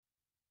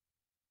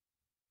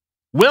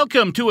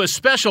Welcome to a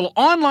special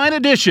online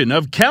edition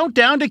of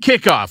Countdown to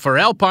Kickoff for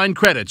Alpine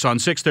Credits on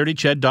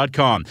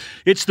 630ched.com.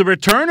 It's the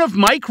return of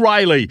Mike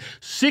Reilly.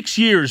 6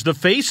 years, the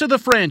face of the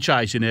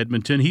franchise in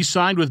Edmonton. He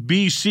signed with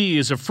BC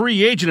as a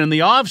free agent in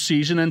the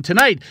offseason and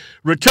tonight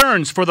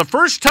returns for the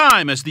first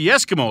time as the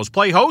Eskimos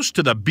play host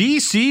to the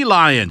BC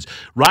Lions.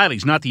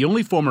 Reilly's not the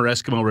only former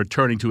Eskimo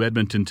returning to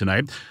Edmonton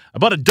tonight.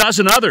 About a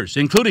dozen others,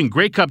 including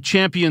Grey Cup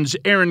champions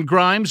Aaron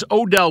Grimes,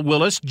 Odell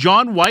Willis,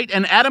 John White,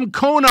 and Adam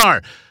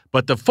Konar.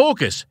 But the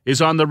focus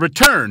is on the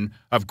return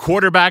of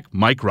quarterback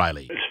Mike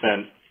Reilly. I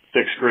spent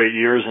 6 great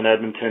years in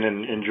Edmonton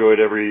and enjoyed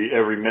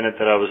every minute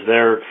that I was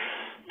there,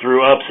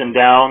 through ups and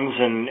downs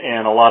and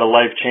a lot of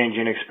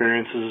life-changing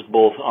experiences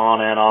both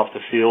on and off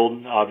the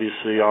field.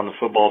 Obviously on the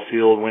football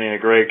field, winning a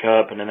Grey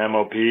Cup and an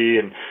MOP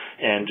and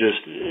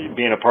just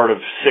being a part of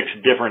 6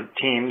 different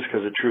teams,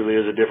 because it truly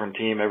is a different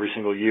team every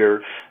single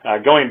year.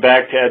 Going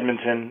back to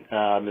Edmonton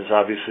is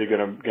obviously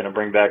going to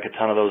bring back a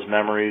ton of those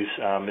memories.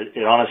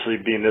 It honestly,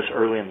 being this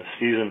early in the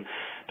season,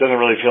 doesn't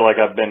really feel like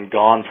I've been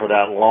gone for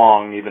that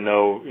long, even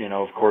though,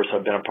 of course,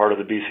 I've been a part of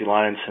the BC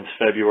Lions since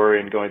February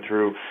and going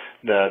through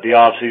the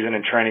off season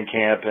and training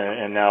camp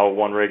and now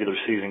one regular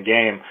season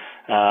game.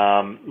 But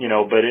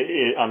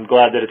I'm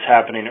glad that it's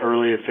happening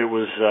early. If it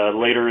was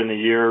later in the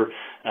year,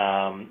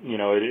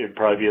 it'd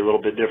probably be a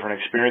little bit different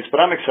experience.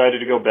 But I'm excited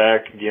to go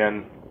back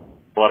again.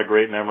 A lot of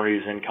great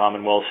memories in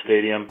Commonwealth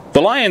Stadium.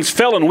 The Lions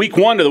fell in Week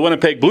 1 to the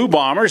Winnipeg Blue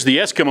Bombers. The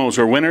Eskimos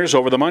were winners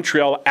over the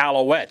Montreal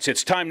Alouettes.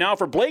 It's time now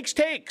for Blake's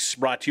Takes,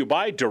 brought to you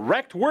by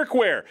Direct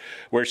Workwear,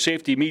 where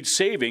safety meets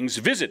savings.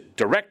 Visit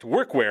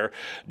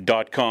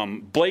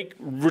directworkwear.com. Blake,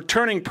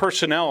 returning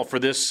personnel for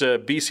this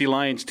BC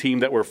Lions team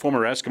that were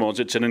former Eskimos,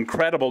 it's an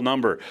incredible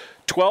number.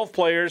 12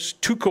 players,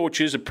 2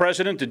 coaches, a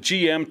president, a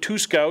GM, 2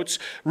 scouts.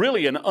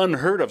 Really an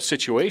unheard of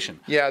situation.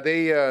 Yeah,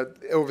 they,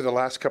 over the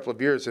last couple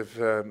of years,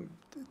 have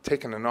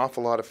taken an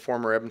awful lot of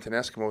former Edmonton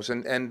Eskimos,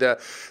 and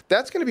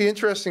that's going to be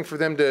interesting for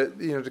them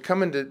to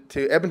come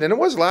into Edmonton. It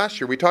was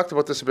last year. We talked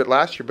about this a bit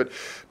last year, but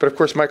of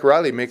course Mike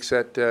Reilly makes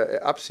that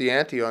ups the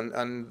ante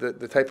on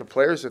the type of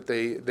players that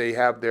they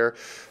have there.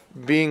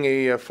 Being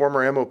a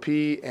former MOP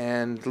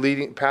and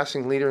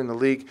passing leader in the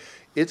league,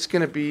 it's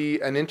going to be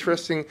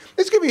interesting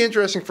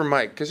for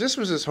Mike, because this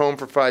was his home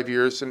for 5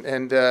 years,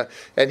 and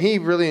he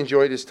really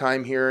enjoyed his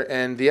time here,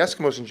 and the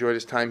Eskimos enjoyed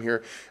his time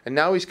here, and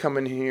now he's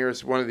coming here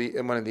as one of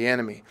the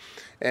enemy,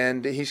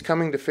 and he's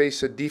coming to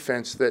face a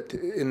defense that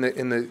in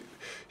the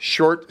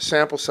short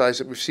sample size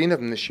that we've seen of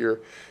him this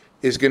year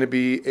is going to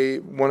be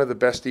one of the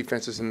best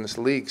defenses in this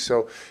league.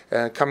 So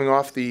coming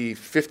off the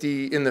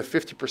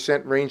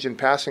 50% range in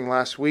passing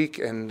last week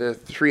and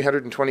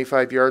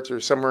 325 yards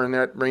or somewhere in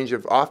that range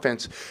of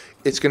offense,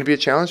 it's going to be a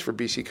challenge for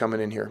BC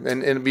coming in here.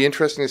 And it'll be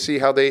interesting to see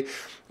how they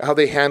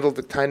handle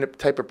the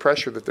type of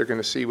pressure that they're going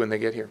to see when they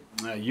get here.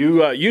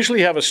 You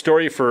usually have a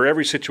story for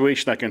every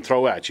situation I can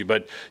throw at you,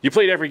 but you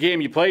played every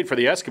game you played for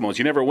the Eskimos.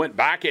 You never went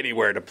back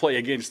anywhere to play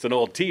against an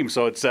old team,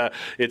 so it's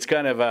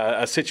kind of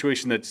a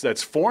situation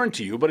that's foreign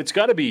to you, but it's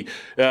got to be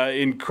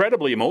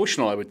incredibly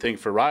emotional, I would think,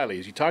 for Reilly.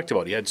 As you talked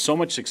about, he had so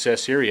much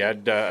success here. He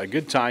had a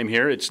good time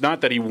here. It's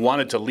not that he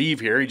wanted to leave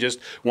here. He just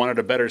wanted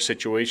a better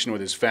situation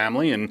with his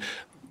family, and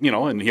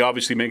and he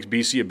obviously makes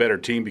BC a better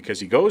team because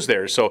he goes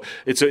there. So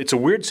it's a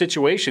weird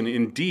situation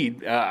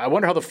indeed. I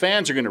wonder how the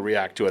fans are going to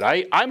react to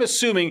it. I'm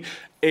assuming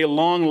a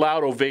long,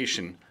 loud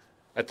ovation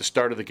at the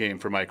start of the game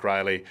for Mike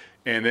Reilly,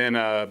 and then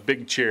a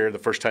big cheer the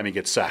first time he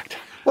gets sacked.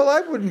 Well,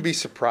 I wouldn't be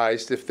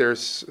surprised if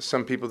there's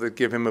some people that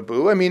give him a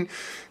boo. I mean,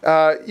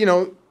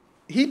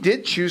 he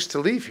did choose to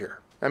leave here.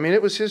 I mean,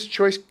 it was his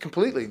choice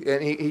completely,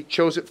 and he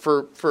chose it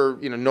for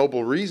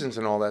noble reasons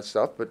and all that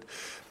stuff.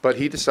 But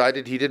he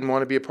decided he didn't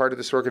want to be a part of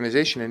this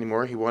organization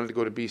anymore. He wanted to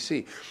go to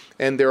BC,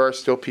 and there are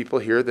still people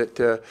here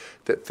that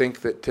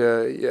think that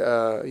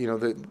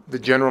the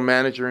general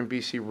manager in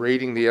BC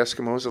rating the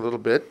Eskimos a little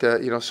bit.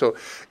 So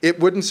it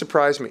wouldn't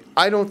surprise me.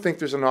 I don't think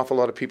there's an awful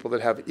lot of people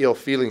that have ill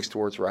feelings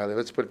towards Reilly.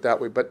 Let's put it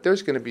that way. But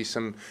there's going to be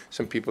some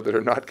people that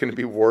are not going to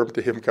be warm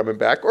to him coming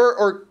back,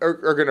 or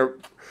are going to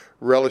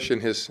relish in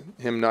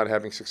him not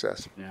having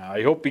success. Yeah,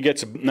 I hope he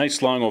gets a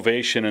nice long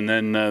ovation, and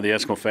then the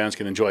Eskimo fans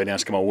can enjoy an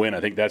Eskimo win. I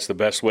think that's the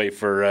best way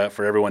for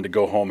everyone to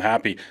go home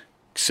happy,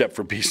 except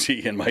for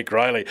BC and Mike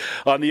Reilly.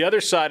 On the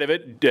other side of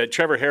it,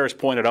 Trevor Harris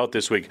pointed out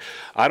this week,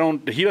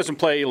 he doesn't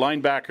play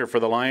linebacker for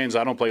the Lions.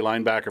 I don't play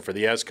linebacker for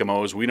the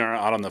Eskimos. We are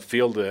out on the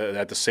field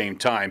at the same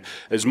time.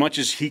 As much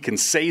as he can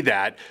say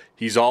that,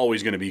 he's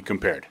always going to be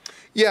compared.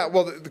 Yeah,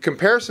 well, the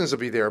comparisons will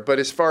be there, but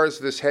as far as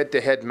this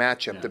head-to-head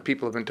matchup that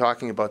people have been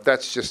talking about,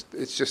 it's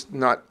just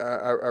not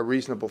a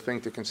reasonable thing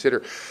to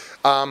consider.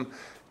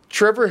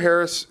 Trevor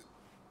Harris,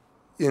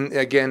 in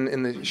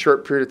the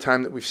short period of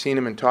time that we've seen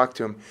him and talked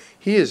to him,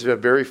 he is a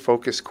very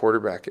focused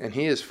quarterback, and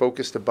he is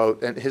focused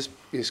about, and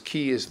his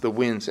key is the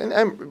wins,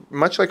 and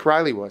much like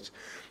Reilly was.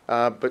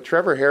 But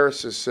Trevor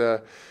Harris is,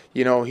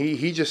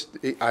 he just,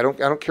 I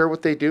don't care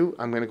what they do.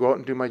 I'm going to go out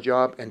and do my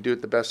job and do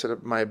it the best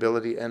of my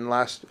ability. And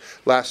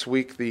last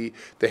week, the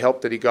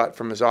help that he got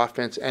from his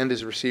offense and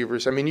his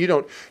receivers. I mean, you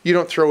don't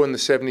throw in the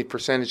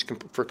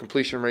 70% for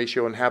completion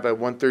ratio and have a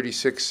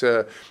 136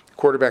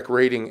 quarterback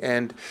rating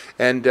and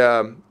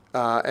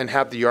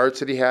have the yards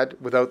that he had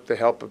without the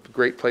help of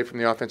great play from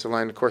the offensive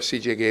line. Of course,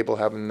 C.J. Gable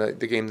having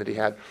the game that he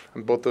had,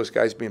 and both those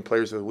guys being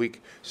players of the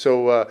week.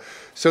 So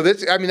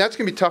that's going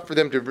to be tough for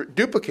them to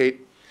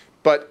duplicate.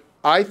 But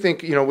I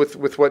think,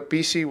 with what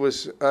BC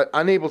was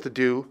unable to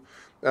do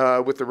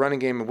with the running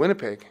game of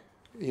Winnipeg,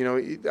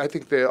 I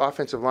think the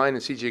offensive line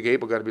and C.J.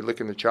 Gable got to be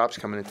licking their chops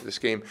coming into this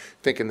game,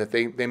 thinking that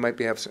they might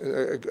have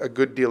a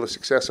good deal of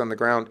success on the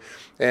ground.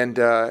 And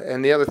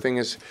the other thing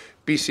is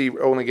BC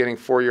only getting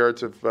 4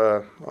 yards of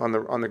on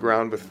the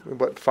ground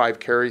with 5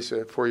 carries,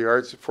 4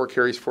 yards, 4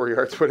 carries, 4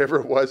 yards, whatever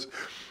it was.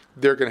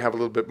 They're going to have a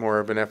little bit more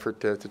of an effort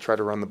to try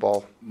to run the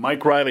ball.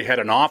 Mike Riley had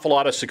an awful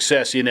lot of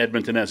success in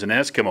Edmonton as an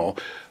Eskimo,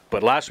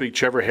 but last week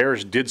Trevor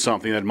Harris did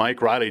something that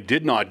Mike Riley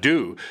did not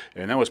do,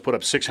 and that was put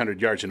up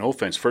 600 yards in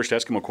offense. First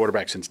Eskimo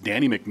quarterback since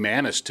Danny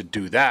McManus to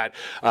do that.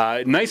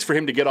 Nice for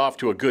him to get off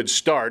to a good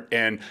start,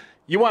 and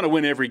you want to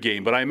win every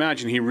game, but I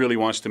imagine he really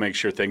wants to make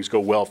sure things go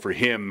well for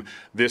him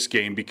this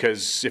game,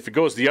 because if it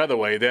goes the other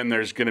way, then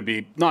there's going to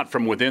be, not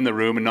from within the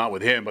room and not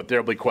with him, but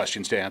there'll be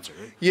questions to answer.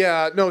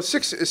 Yeah, no,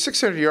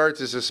 600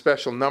 yards is a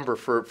special number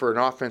for an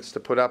offense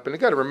to put up. And you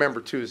got to remember,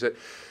 too, is that,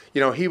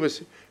 he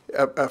was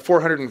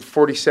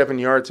 447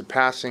 yards of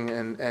passing,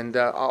 and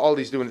all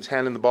he's doing is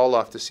handing the ball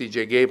off to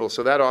C.J. Gable.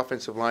 So that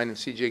offensive line and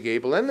C.J.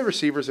 Gable and the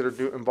receivers that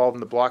are involved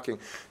in the blocking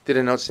did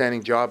an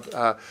outstanding job.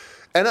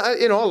 And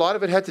a lot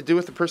of it had to do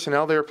with the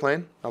personnel they were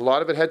playing. A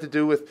lot of it had to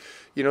do with,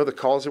 the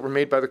calls that were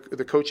made by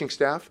the coaching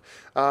staff.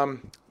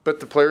 But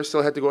the players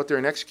still had to go out there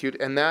and execute.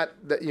 And that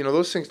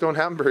those things don't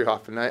happen very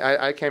often.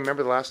 I can't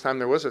remember the last time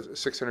there was a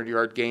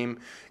 600-yard game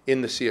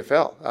in the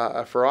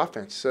CFL for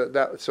offense.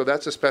 So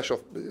that's a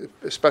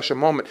special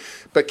moment.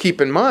 But keep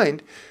in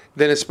mind,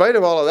 then in spite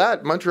of all of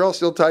that, Montreal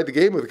still tied the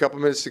game with a couple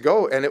minutes to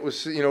go, and it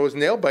was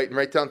nail biting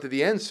right down to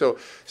the end. So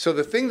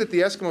the thing that the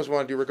Eskimos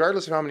want to do,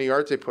 regardless of how many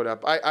yards they put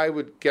up, I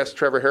would guess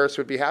Trevor Harris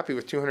would be happy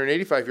with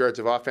 285 yards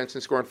of offense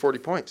and scoring 40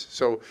 points.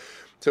 So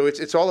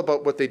it's all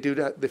about what they do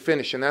to the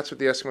finish, and that's what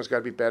the Eskimos got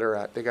to be better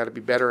at. They got to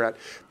be better at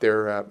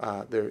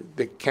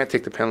they can't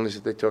take the penalties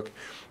that they took,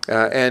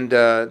 and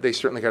they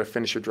certainly got to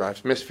finish their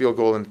drives. Missed field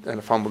goal and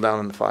a fumble down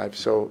in the 5.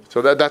 So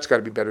that's got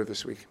to be better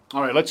this week.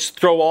 All right, let's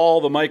throw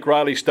all the Mike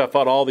Riley stuff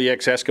out, all the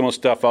ex-Eskimo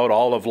stuff out,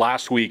 all of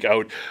last week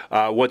out.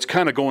 What's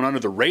kind of going under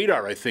the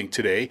radar, I think,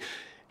 today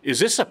is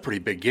this a pretty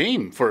big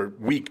game for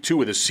week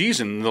 2 of the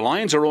season. The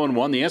Lions are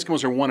 0-1. The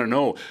Eskimos are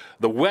 1-0.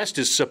 The West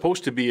is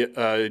supposed to be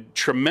a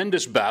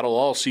tremendous battle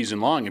all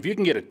season long. If you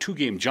can get a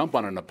 2-game jump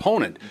on an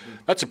opponent,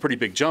 that's a pretty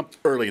big jump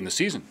early in the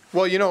season.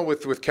 Well,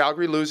 with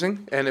Calgary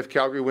losing, and if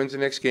Calgary wins the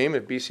next game,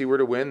 if BC were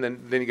to win,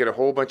 then you get a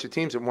whole bunch of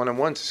teams at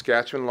 1-1.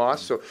 Saskatchewan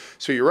lost.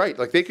 So you're right.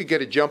 Like, they could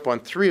get a jump on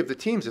 3 of the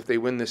teams if they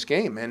win this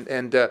game.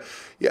 And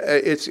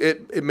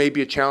it may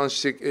be a challenge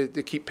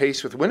to keep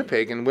pace with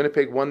Winnipeg. And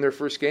Winnipeg won their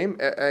first game.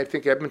 I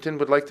think Edmonton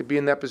would like to be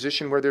in that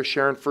position where they're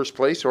sharing first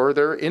place, or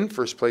they're in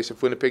first place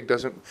if Winnipeg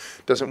doesn't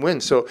win.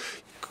 So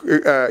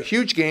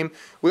huge game.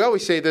 We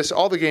always say this,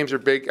 all the games are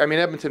big. I mean,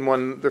 Edmonton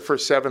won their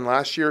first 7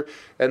 last year,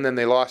 and then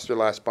they lost their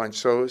last bunch.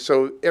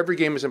 So every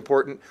game is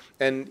important,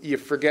 and you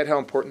forget how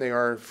important they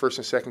are first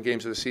and second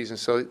games of the season.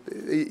 So,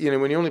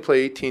 when you only play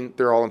 18,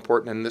 they're all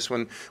important, and this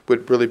one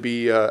would really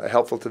be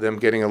helpful to them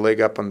getting a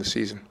leg up on the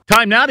season.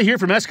 Time now to hear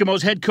from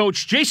Eskimos head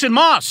coach Jason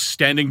Moss,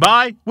 standing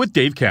by with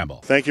Dave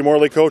Campbell. Thank you,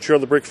 Morley. Coach, here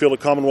on the brick field at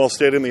Commonwealth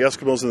Stadium. The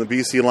Eskimos and the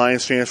BC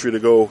Lions chance for you to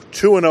go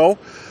 2-0.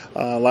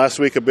 Last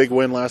week, a big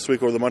win last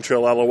week over the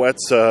Montreal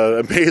Alouettes.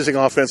 Amazing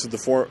offensive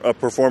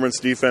performance.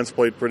 Defense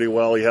played pretty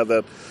well. You had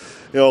that,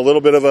 a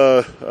little bit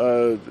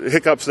of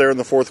hiccups there in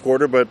the fourth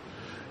quarter, but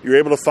you're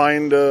able to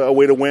find a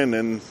way to win.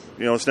 And,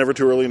 it's never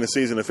too early in the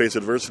season to face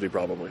adversity,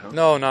 probably. Huh?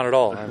 No, not at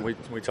all. And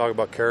we talk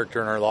about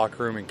character in our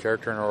locker room and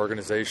character in our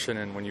organization.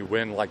 And when you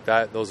win like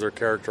that, those are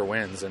character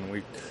wins. And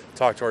we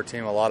talk to our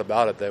team a lot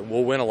about it, that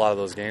we'll win a lot of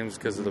those games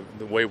because of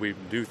the way we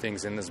do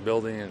things in this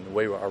building and the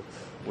way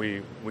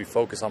we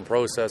focus on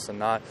process and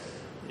not,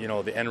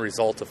 the end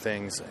result of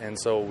things. And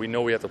so we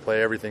know we have to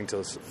play everything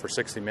for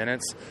 60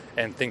 minutes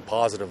and think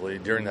positively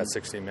during that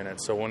 60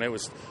 minutes. So when it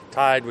was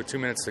tied with 2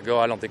 minutes to go,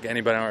 I don't think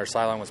anybody on our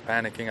sideline was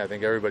panicking. I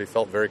think everybody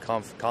felt very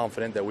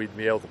confident that we'd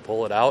be able to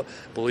pull it out,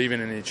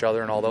 believing in each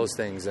other and all those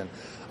things. And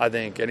I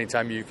think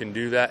anytime you can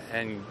do that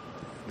and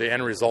the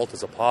end result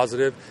is a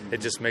positive, it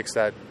just makes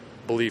that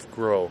belief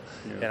grow.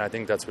 Yeah. And I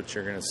think that's what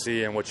you're going to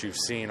see and what you've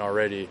seen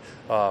already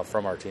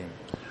from our team.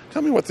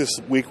 Tell me what this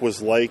week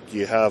was like.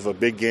 You have a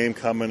big game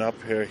coming up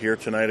here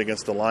tonight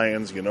against the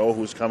Lions. You know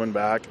who's coming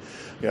back.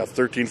 You have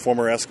 13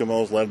 former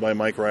Eskimos led by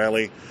Mike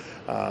Riley.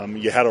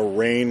 You had a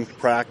rain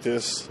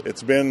practice.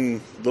 It's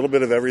been a little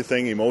bit of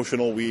everything,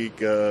 emotional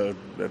week,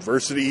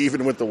 adversity,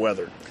 even with the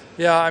weather.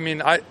 Yeah, I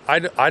mean,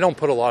 I don't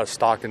put a lot of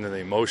stock into the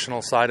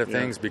emotional side of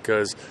things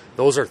because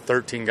those are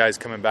 13 guys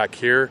coming back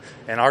here,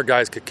 and our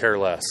guys could care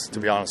less, to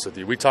be honest with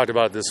you. We talked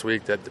about it this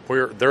week that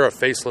they're a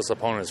faceless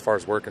opponent as far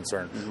as we're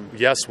concerned.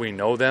 Yes, we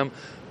know them,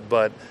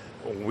 but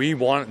we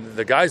want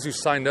the guys who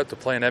signed up to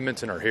play in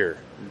Edmonton are here.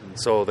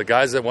 So the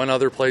guys that went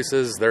other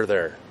places, they're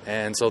there.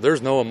 And so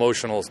there's no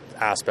emotional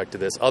aspect to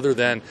this other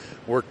than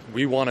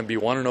we want to be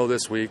 1-0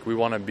 this week. We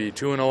want to be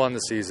 2-0 on the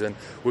season.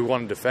 We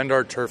want to defend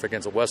our turf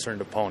against a Western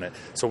opponent.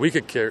 So we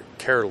could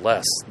care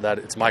less that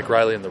it's Mike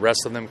Riley and the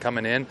rest of them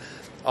coming in.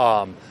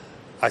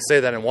 I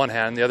say that in one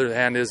hand. The other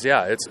hand is,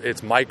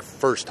 it's Mike's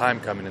first time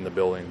coming in the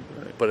building.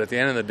 But at the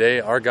end of the day,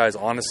 our guys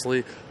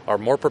honestly are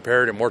more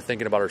prepared and more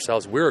thinking about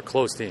ourselves. We're a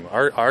close team.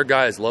 Our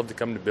guys love to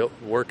come to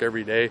work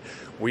every day.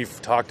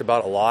 We've talked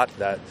about a lot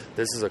that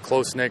this is a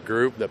close-knit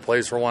group that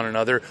plays for one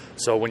another.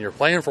 So when you're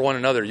playing for one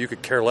another, you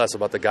could care less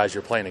about the guys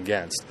you're playing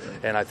against.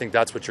 And I think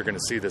that's what you're going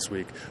to see this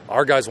week.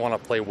 Our guys want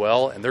to play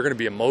well, and they're going to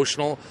be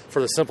emotional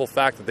for the simple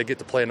fact that they get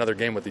to play another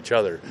game with each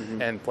other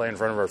and play in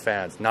front of our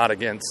fans, not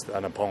against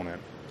an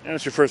opponent. And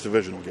it's your first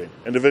divisional game.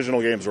 And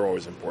divisional games are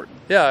always important.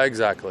 Yeah,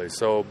 exactly.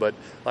 So, but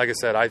like I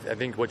said, I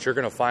think what you're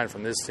going to find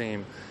from this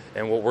team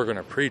and what we're going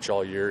to preach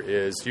all year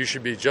is you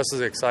should be just as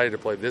excited to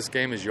play this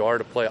game as you are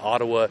to play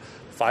Ottawa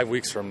 5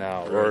 weeks from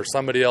now or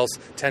somebody else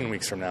 10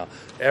 weeks from now.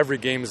 Every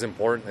game is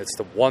important. It's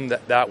the one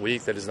that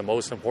week that is the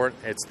most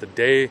important. It's the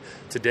day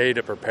to day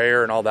to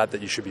prepare and all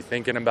that you should be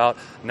thinking about,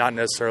 not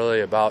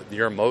necessarily about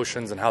your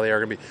emotions and how they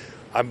are going to be.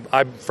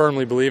 I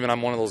firmly believe, and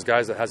I'm one of those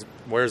guys that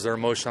wears their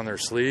emotion on their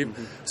sleeve.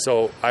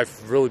 So I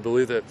really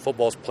believe that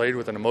football's played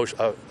with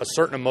a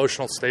certain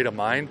emotional state of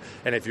mind.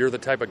 And if you're the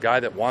type of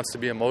guy that wants to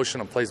be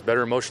emotional and plays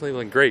better emotionally,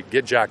 then great,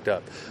 get jacked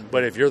up.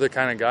 But if you're the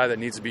kind of guy that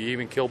needs to be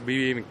even killed, be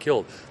even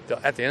killed.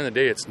 At the end of the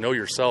day, it's know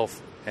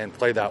yourself and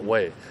play that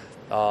way.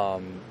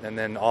 And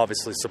then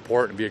obviously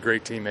support and be a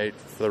great teammate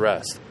for the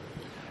rest.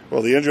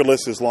 Well, the injured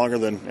list is longer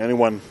than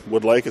anyone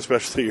would like,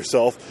 especially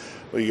yourself.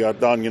 We got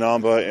Don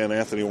Yanamba and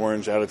Anthony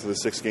Orange added to the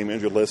 6-game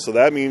injured list. So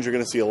that means you're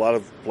going to see a lot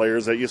of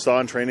players that you saw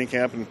in training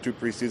camp in 2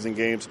 preseason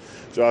games.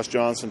 Josh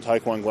Johnson,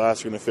 Taekwon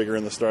Glass are going to figure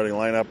in the starting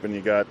lineup. And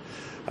you got,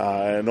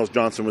 I know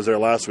Johnson was there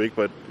last week,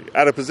 but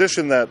at a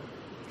position that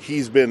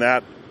he's been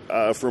at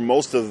for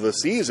most of the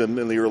season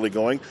in the early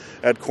going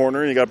at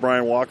corner. And you got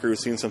Brian Walker, who's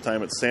seen some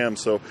time at Sam.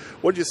 So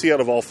what did you see out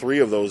of all 3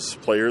 of those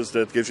players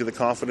that gives you the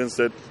confidence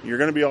that you're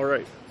going to be all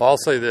right? Well, I'll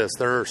say this.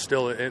 They were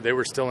still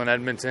in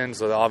Edmonton,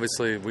 so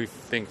obviously we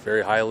think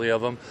very highly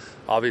of them.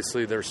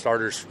 Obviously, they're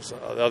starters.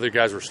 The other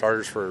guys were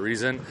starters for a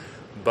reason.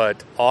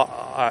 But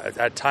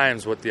at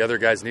times, what the other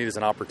guys need is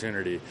an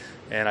opportunity.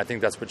 And I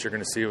think that's what you're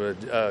going to see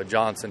with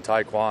Johnson,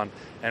 Taekwon,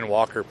 and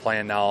Walker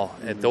playing now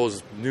at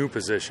those new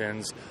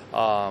positions,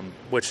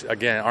 which,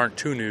 again, aren't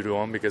too new to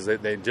them because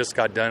they just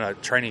got done a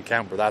training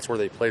camp where that's where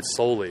they played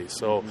solely.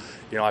 So,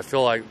 I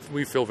feel like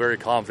we feel very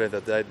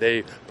confident that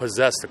they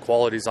possess the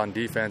qualities on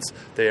defense.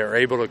 They are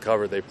able to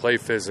cover. They play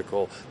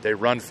physical. They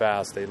run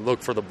fast. They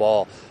look for the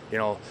ball.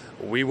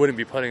 We wouldn't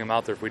be putting them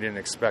out there if we didn't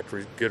expect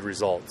good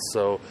results.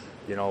 So,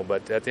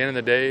 but at the end of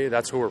the day,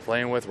 that's who we're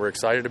playing with. We're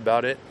excited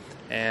about it.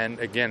 And,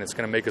 again, it's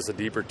going to make us a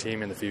deeper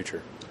team in the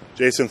future.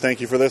 Jason, thank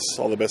you for this.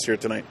 All the best here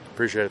tonight.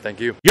 Appreciate it. Thank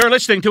you. You're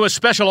listening to a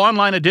special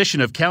online edition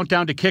of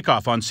Countdown to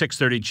Kickoff on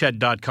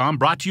 630ched.com,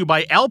 brought to you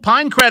by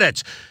Alpine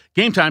Credits.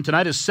 Game time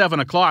tonight is 7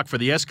 o'clock for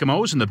the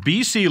Eskimos and the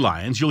BC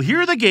Lions. You'll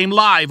hear the game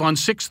live on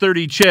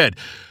 630 Ched.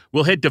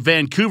 We'll head to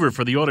Vancouver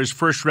for the Oilers'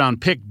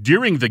 first-round pick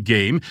during the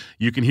game.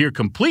 You can hear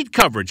complete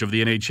coverage of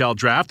the NHL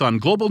Draft on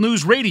Global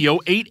News Radio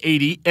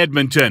 880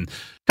 Edmonton.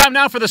 Time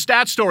now for the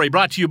Stat Story,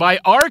 brought to you by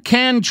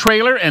Arcan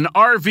Trailer and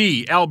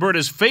RV,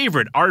 Alberta's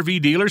favorite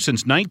RV dealer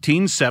since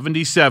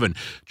 1977.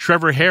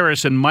 Trevor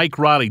Harris and Mike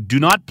Riley do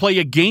not play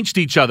against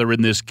each other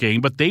in this game,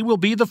 but they will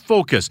be the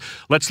focus.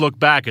 Let's look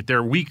back at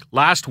their week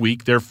last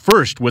week, their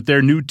first with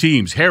their new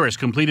teams. Harris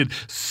completed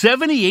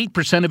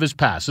 78% of his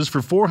passes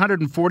for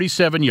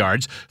 447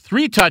 yards,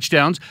 3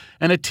 touchdowns,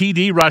 and a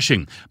TD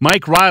rushing.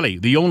 Mike Riley,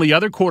 the only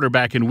other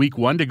quarterback in week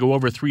 1 to go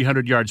over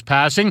 300 yards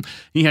passing.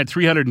 He had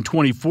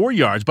 324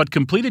 yards, but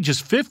completed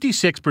just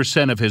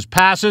 56% of his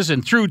passes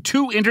and threw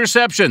 2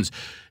 interceptions.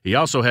 He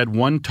also had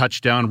 1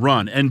 touchdown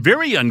run. And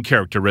very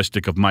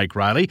uncharacteristic of Mike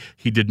Riley,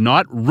 he did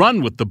not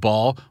run with the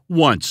ball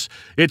once.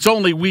 It's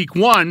only week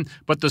 1,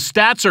 but the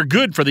stats are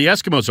good for the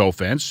Eskimos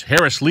offense.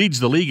 Harris leads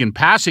the league in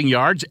passing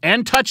yards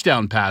and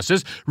touchdown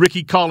passes.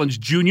 Ricky Collins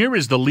Jr.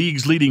 is the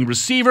league's leading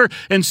receiver,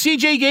 and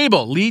C.J.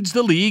 Gable leads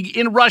the league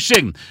in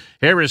rushing.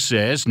 Harris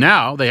says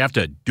now they have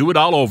to do it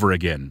all over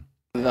again.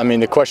 I mean,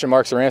 the question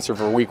marks are answered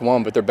for week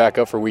 1, but they're back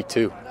up for week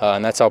 2.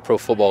 And that's how pro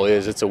football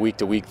is. It's a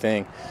week-to-week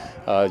thing.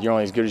 You're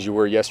only as good as you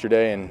were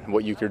yesterday and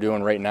what you're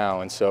doing right now.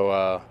 And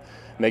so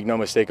make no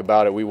mistake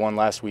about it, we won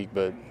last week,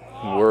 but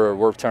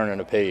we're turning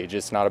a page.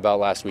 It's not about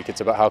last week. It's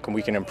about how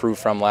we can improve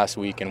from last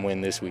week and win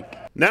this week.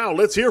 Now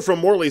let's hear from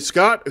Morley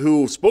Scott,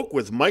 who spoke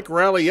with Mike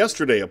Riley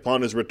yesterday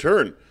upon his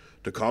return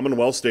to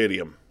Commonwealth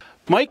Stadium.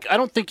 Mike, I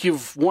don't think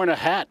you've worn a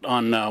hat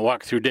on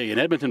walkthrough day in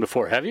Edmonton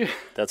before, have you?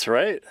 That's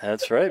right,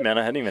 man.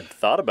 I hadn't even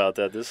thought about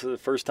that. This is the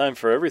first time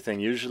for everything.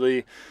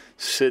 Usually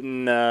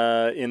sitting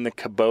in the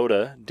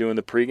Kubota doing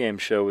the pregame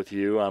show with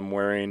you, I'm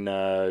wearing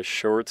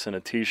shorts and a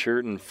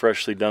T-shirt and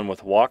freshly done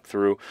with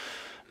walkthrough.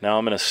 Now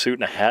I'm in a suit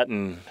and a hat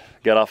and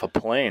got off a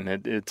plane.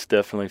 It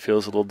definitely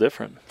feels a little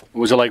different.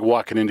 What was it like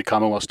walking into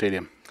Commonwealth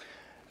Stadium?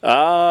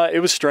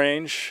 It was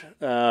strange.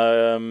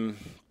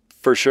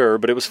 For sure,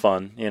 but it was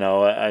fun.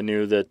 I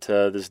knew that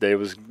this day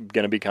was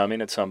going to be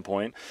coming at some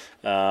point.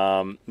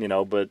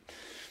 But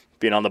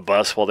being on the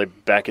bus while they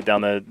back it down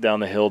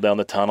the hill, down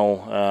the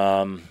tunnel,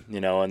 and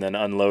then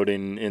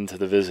unloading into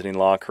the visiting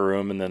locker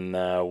room, and then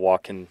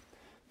walking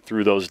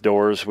through those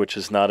doors, which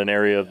is not an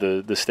area of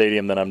the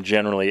stadium that I'm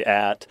generally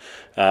at,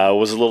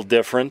 was a little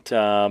different,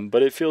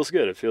 but it feels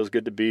good. It feels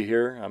good to be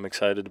here. I'm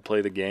excited to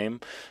play the game.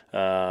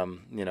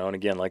 And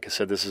again, like I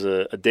said, this is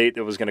a date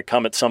that was going to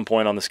come at some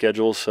point on the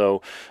schedule,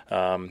 so,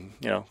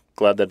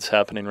 glad that it's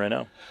happening right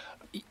now.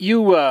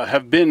 You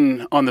have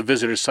been on the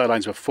visitor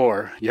sidelines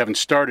before. You haven't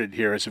started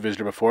here as a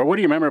visitor before. What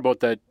do you remember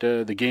about that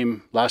the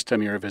game last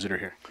time you were a visitor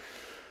here?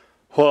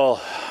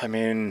 Well, I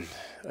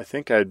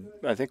think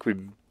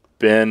we've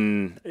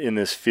been in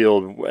this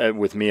field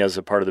with me as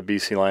a part of the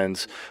BC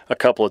Lions a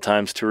couple of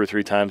times, 2 or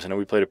 3 times. I know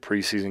we played a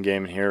preseason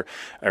game in here.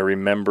 I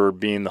remember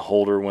being the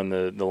holder when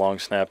the long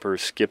snapper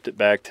skipped it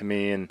back to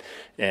me, and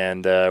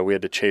we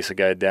had to chase a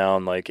guy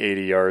down like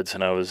 80 yards,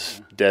 and I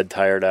was dead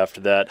tired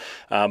after that.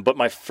 But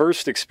my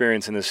first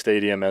experience in this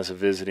stadium as a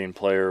visiting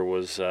player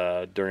was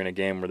during a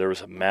game where there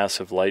was a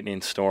massive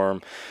lightning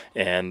storm,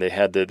 and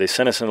they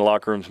sent us into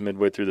locker rooms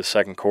midway through the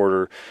second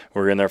quarter.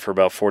 We were in there for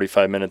about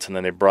 45 minutes, and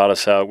then they brought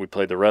us out. We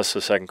played the rest of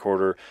the second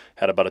quarter,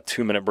 had about a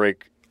 2-minute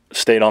break,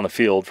 stayed on the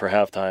field for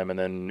halftime, and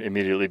then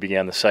immediately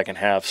began the second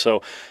half.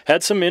 So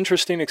had some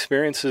interesting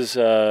experiences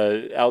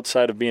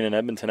outside of being an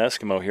Edmonton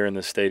Eskimo here in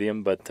this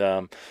stadium, but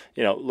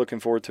looking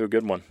forward to a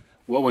good one.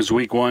 What was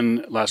week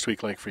 1 last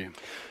week like for you?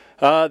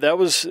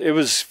 It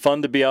was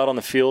fun to be out on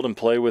the field and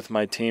play with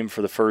my team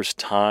for the first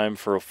time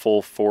for a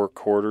full 4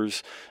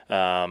 quarters.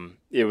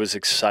 It was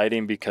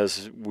exciting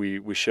because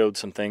we showed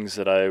some things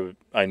that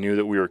I knew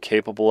that we were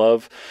capable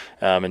of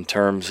in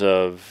terms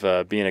of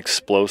being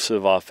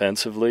explosive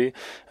offensively.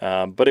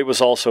 But it was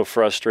also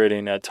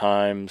frustrating at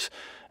times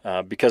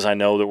because I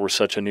know that we're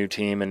such a new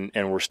team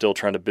and we're still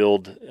trying to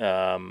build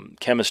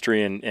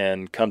chemistry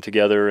and come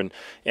together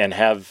and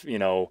have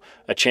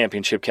a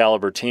championship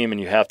caliber team, and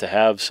you have to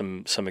have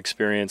some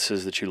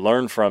experiences that you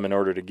learn from in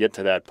order to get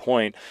to that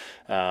point.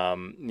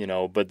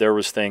 But there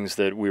was things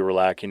that we were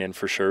lacking in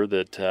for sure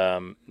that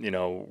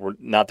we're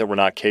not that we're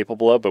not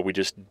capable of, but we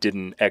just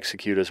didn't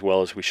execute as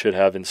well as we should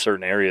have in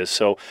certain areas.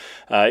 So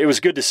it was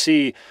good to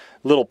see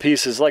little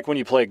pieces, like when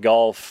you play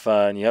golf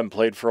and you haven't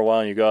played for a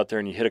while and you go out there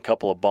and you hit a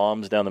couple of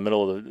bombs down the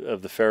middle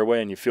of the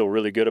fairway and you feel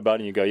really good about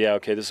it and you go, yeah,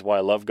 okay, this is why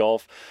I love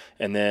golf.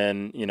 And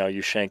then,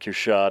 you shank your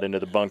shot into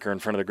the bunker in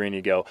front of the green,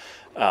 you go,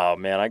 oh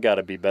man, I got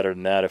to be better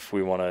than that if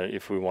we want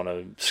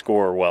to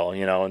score well,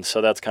 and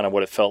so that's kind of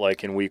what it felt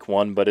like in week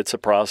 1, but it's a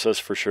process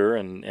for sure,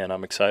 and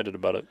I'm excited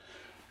about it.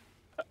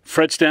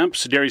 Fred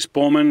Stamps, Darius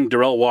Bowman,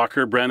 Darrell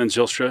Walker, Brandon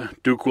Zylstra,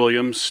 Duke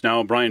Williams,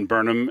 now Brian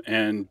Burnham,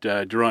 and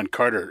Duron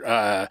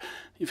Carter.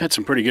 You've had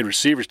some pretty good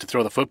receivers to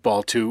throw the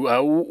football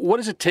to. What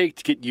does it take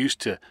to get used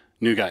to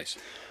new guys?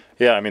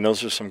 Yeah,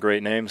 those are some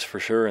great names for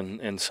sure,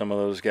 and some of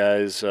those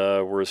guys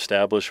were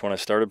established when I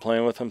started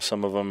playing with them.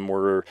 Some of them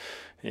were,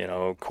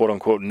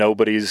 quote-unquote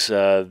nobodies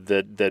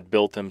that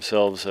built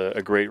themselves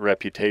a great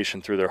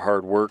reputation through their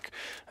hard work.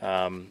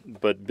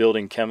 But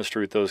building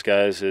chemistry with those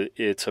guys,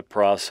 it's a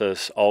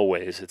process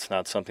always. It's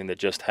not something that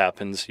just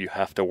happens. You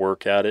have to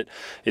work at it.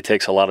 It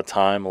takes a lot of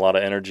time, a lot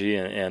of energy,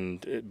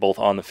 and both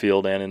on the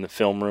field and in the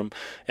film room.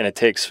 And it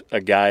takes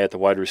a guy at the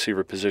wide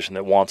receiver position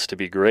that wants to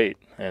be great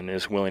and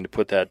is willing to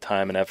put that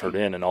time and effort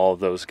in. And all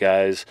of those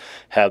guys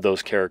have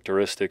those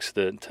characteristics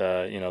that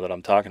that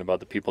I'm talking about,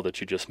 the people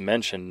that you just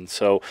mentioned.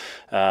 So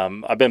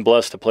I've been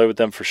blessed to play with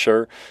them for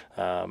sure.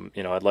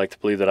 I'd like to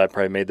believe that I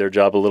probably made their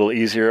job a little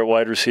easier at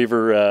wide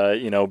receiver,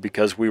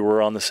 because we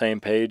were on the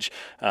same page.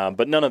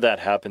 But none of that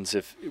happens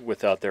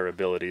without their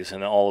abilities,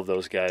 and all of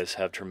those guys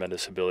have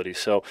tremendous ability.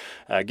 So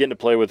getting to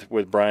play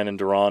with Brian and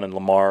Duron and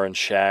Lamar and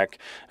Shaq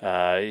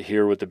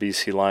here with the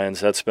BC Lions,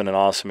 that's been an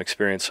awesome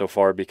experience so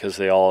far because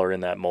they all are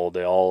in that mold.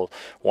 They all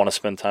want to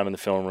spend time in the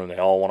film room. They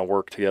all want to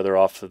work together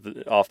off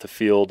the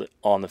field,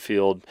 on the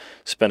field,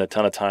 spend a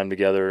ton of time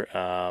together,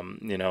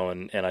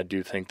 and I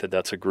do think that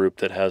that's a group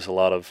that has a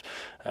lot of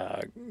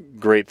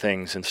great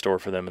things in store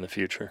for them in the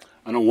future.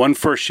 I know one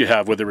first you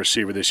have with a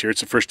receiver this year.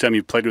 It's the first time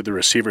you played with a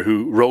receiver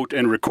who wrote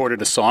and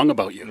recorded a song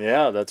about you.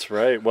 Yeah, that's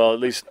right. Well, at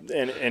least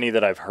any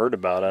that I've heard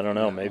about. I don't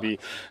know. Maybe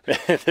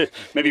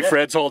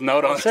Fred's holding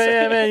out on us.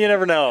 Yeah, man, you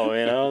never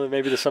know.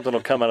 Maybe something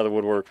will come out of the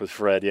woodwork with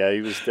Fred. Yeah,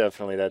 he was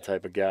definitely that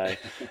type of guy.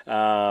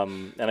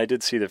 And I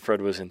did see that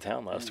Fred was in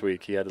town last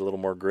week. He had a little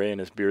more gray in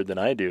his beard than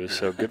I do,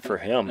 so good for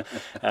him.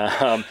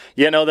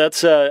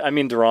 That's.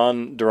 mean,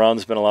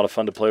 Duran's been a lot of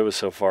fun to play with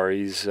so far.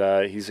 He's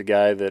a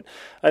guy that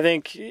I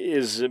think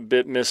is a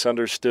bit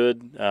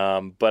misunderstood,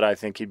 but I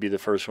think he'd be the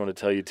first one to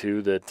tell you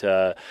too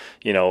that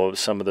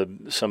some of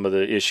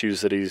the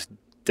issues that he's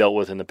dealt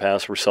with in the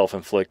past were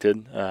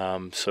self-inflicted,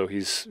 so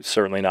he's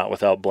certainly not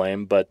without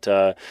blame. But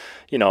I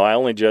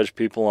only judge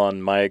people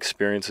on my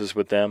experiences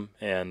with them,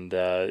 and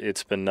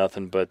it's been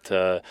nothing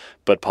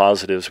but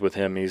positives with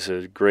him. He's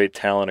a great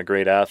talent, a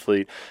great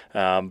athlete,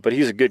 but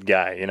he's a good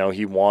guy.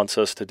 He wants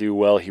us to do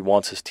well. He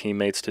wants his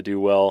teammates to do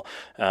well,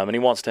 and he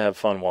wants to have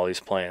fun while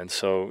he's playing.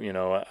 So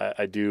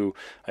I do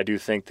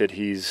think that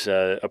he's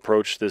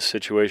approached this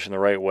situation the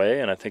right way,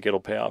 and I think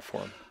it'll pay off for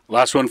him.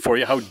 Last one for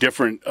you. How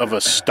different of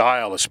a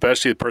style,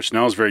 especially the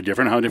personnel is very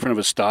different, how different of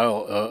a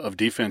style of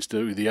defense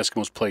do the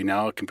Eskimos play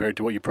now compared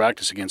to what you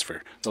practiced against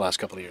for the last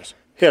couple of years?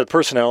 Yeah, the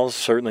personnel is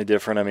certainly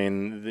different. I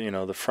mean,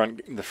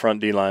 the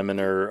front D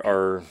linemen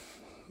are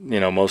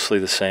mostly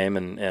the same,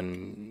 and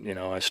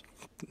I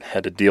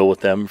had to deal with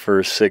them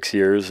for 6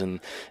 years,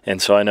 and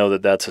so I know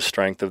that that's a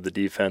strength of the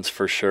defense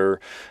for sure.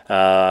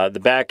 The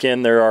back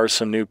end, there are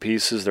some new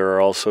pieces. There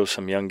are also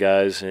some young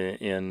guys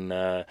in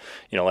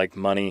like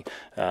Money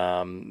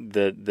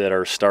that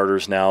are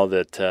starters now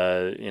that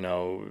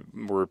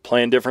were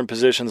playing different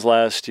positions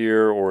last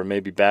year or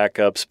maybe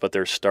backups, but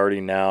they're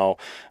starting now.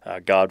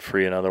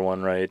 Godfrey, another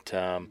one, right?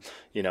 But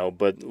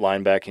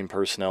linebacking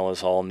personnel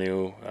is all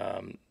new,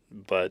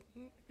 but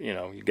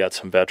you've got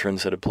some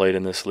veterans that have played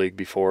in this league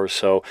before.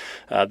 So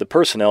the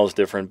personnel is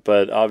different,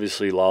 but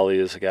obviously Lolly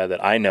is a guy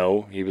that I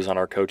know. He was on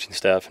our coaching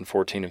staff in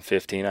 14 and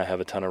 15. I have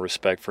a ton of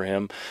respect for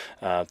him.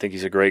 I think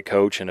he's a great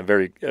coach and a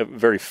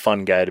very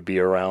fun guy to be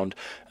around.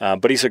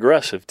 But he's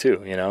aggressive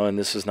too, and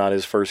this is not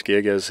his first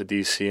gig as a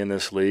DC in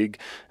this league.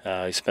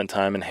 He spent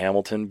time in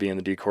Hamilton being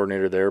the D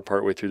coordinator there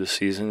partway through the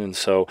season, and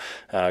so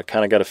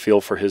kind of got a feel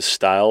for his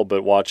style.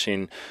 But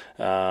watching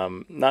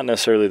not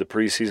necessarily the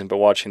preseason, but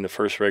watching the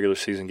first regular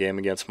season game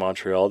against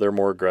Montreal, they're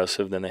more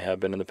aggressive than they have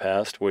been in the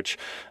past, which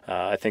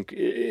I think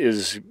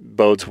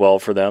bodes well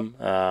for them.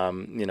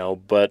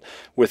 But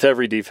with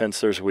every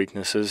defense, there's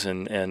weaknesses,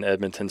 and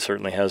Edmonton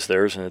certainly has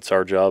theirs, and it's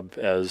our job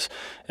as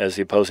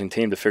the opposing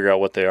team to figure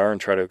out what they are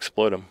and try to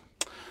exploit them.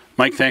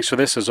 Mike, thanks for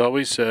this, as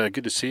always.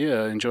 Good to see you.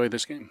 Enjoy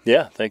this game.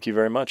 Yeah, thank you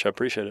very much. I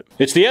appreciate it.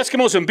 It's the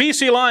Eskimos and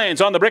BC Lions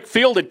on the brick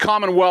field at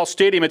Commonwealth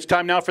Stadium. It's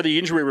time now for the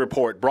injury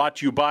report, brought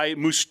to you by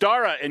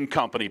Mustara &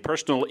 Company,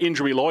 personal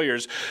injury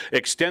lawyers,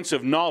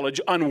 extensive knowledge,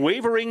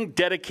 unwavering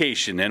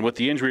dedication. And with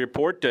the injury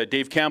report,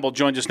 Dave Campbell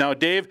joins us now.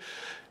 Dave,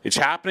 it's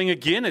happening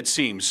again, it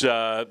seems.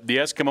 The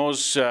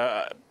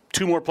Eskimos...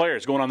 2 more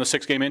players going on the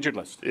 6-game injured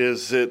list.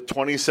 Is it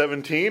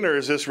 2017 or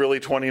is this really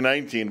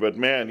 2019? But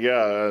man,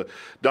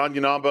 Don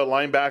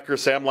Yanamba,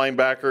 Sam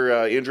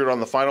linebacker, injured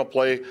on the final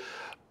play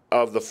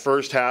of the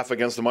first half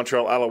against the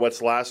Montreal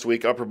Alouettes last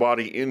week. Upper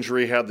body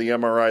injury, had the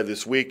MRI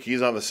this week.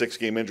 He's on the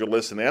 6-game injured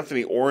list. And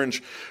Anthony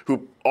Orange,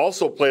 who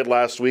also played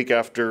last week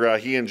after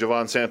he and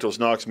Javon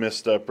Santos-Knox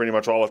missed pretty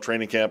much all of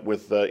training camp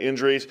with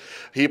injuries.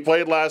 He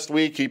played last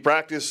week. He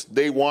practiced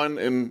day 1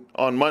 and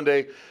on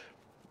Monday.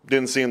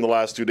 Didn't see him the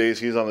last 2 days.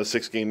 He's on the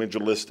 6-game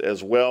injured list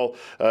as well.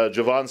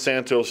 Javon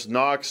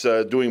Santos-Knox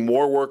doing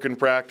more work in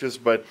practice,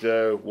 but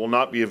will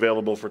not be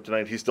available for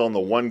tonight. He's still in the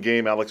 1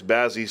 game. Alex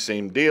Bazzi,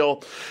 same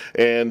deal.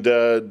 And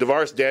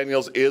Davaris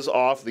Daniels is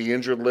off the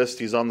injured list.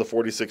 He's on the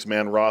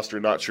 46-man roster.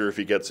 Not sure if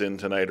he gets in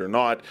tonight or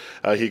not.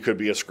 He could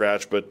be a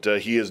scratch, but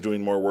he is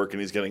doing more work,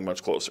 and he's getting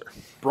much closer.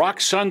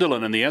 Brock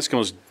Sunderland and the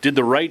Eskimos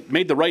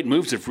made the right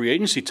moves at free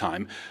agency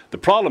time. The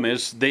problem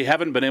is they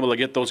haven't been able to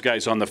get those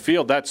guys on the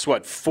field. That's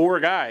 4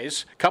 guys.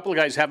 A couple of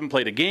guys haven't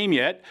played a game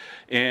yet,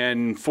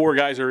 and 4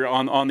 guys are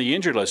on the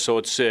injured list. So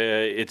it's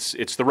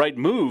the right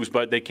moves,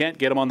 but they can't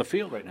get them on the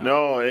field right now.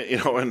 No,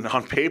 and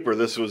on paper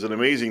this was an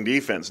amazing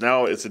defense.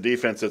 Now it's a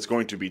defense that's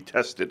going to be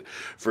tested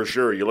for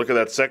sure. You look at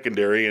that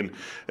secondary, and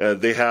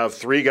they have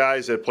 3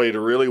 guys that played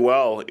really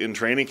well in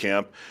training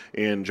camp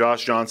in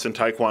Josh Johnson,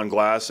 Taekwon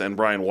Glass, and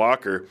Brian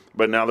Walker.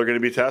 But now they're going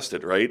to be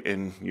tested, right?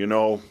 And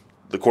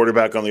the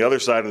quarterback on the other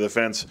side of the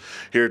fence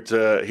here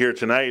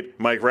tonight,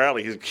 Mike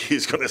Rowley,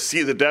 he's going to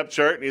see the depth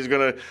chart, and he's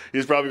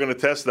probably going to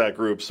test that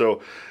group.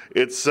 So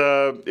it's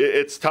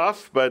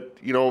tough, but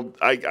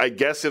I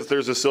guess if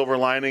there's a silver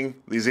lining,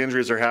 these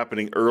injuries are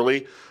happening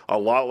early, a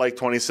lot like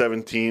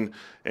 2017,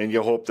 and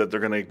you hope that they're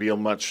going to be a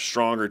much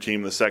stronger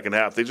team in the second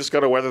half. They just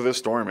got to weather this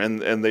storm,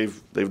 and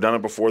they've done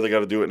it before. They got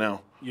to do it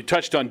now. You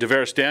touched on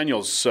Davaris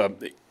Daniels.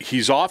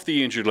 He's off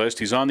the injured list.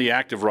 He's on the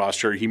active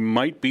roster. He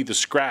might be the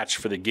scratch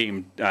for the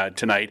game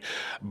tonight,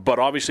 but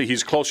obviously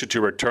he's closer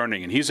to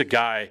returning, and he's a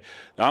guy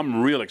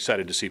I'm real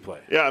excited to see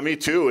play. Yeah, me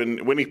too.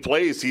 And when he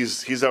plays,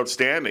 he's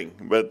outstanding.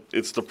 But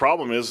the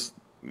problem is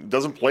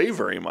doesn't play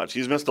very much.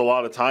 He's missed a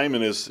lot of time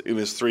in his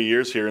 3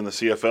 years here in the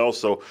CFL.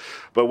 So,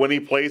 but when he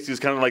plays, he's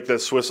kind of like that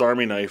Swiss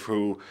Army knife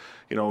who,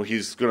 you know,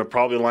 he's going to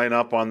probably line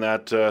up on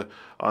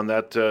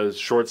that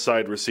short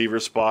side receiver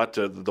spot,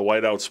 the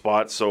whiteout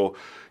spot. So,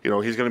 you know,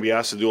 he's going to be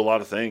asked to do a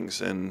lot of things,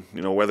 and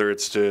you know, whether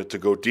it's to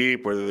go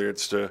deep, whether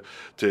it's to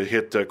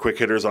hit quick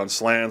hitters on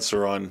slants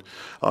or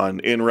on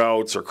in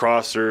routes or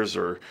crossers,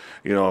 or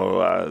you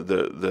know,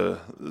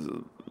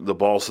 the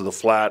balls to the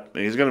flat.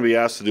 And he's going to be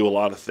asked to do a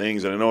lot of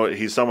things, and I know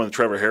he's someone that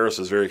Trevor Harris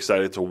is very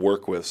excited to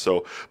work with.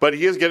 So, but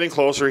he is getting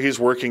closer. He's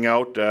working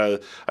out. I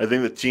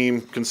think the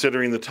team,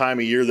 considering the time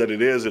of year that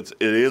it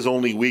is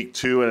only week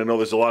 2, and I know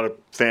there's a lot of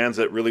fans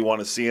that really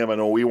want to see him. I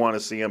know we want to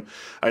see him.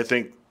 I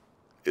think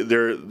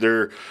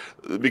they're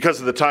because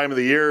of the time of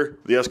the year,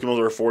 the Eskimos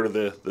are afforded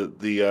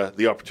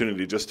the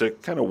opportunity just to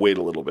kind of wait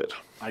a little bit.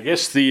 I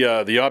guess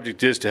the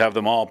object is to have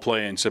them all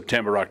play in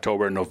September,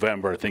 October, and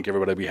November. I think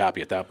everybody will be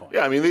happy at that point.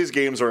 Yeah, I mean, these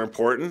games are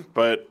important,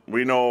 but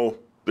we know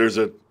there's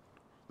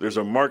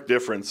a marked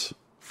difference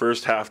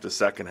first half to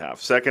second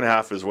half. Second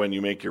half is when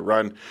you make your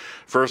run.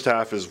 First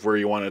half is where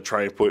you want to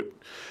try and put,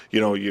 you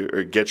know,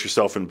 or get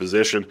yourself in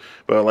position.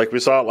 But like we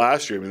saw it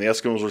last year, I mean, the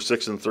Eskimos were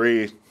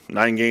 6-3,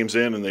 9 games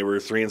in, and they were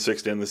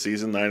 3-6 to end the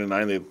season.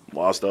 9-9, they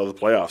lost out of the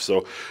playoffs.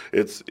 So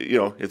it's, you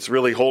know, it's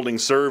really holding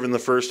serve in the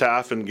first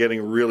half and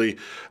getting really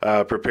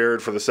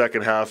prepared for the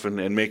second half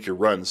and make your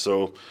run.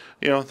 So,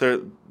 you know,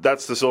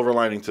 that's the silver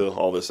lining to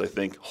all this. I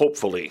think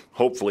hopefully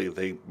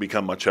they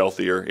become much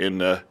healthier in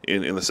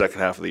the second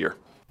half of the year.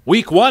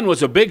 Week 1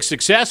 was a big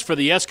success for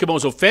the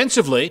Eskimos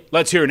offensively.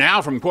 Let's hear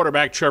now from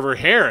quarterback Trevor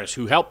Harris,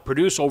 who helped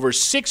produce over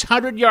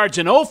 600 yards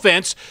in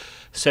offense,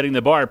 setting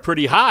the bar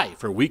pretty high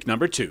for week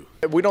number 2.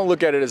 We don't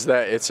look at it as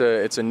that. It's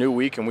a new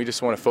week, and we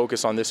just want to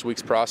focus on this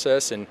week's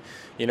process. And,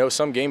 you know,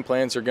 some game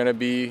plans are going to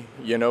be,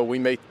 you know, we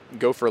may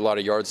go for a lot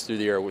of yards through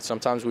the air.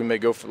 Sometimes we may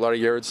go for a lot of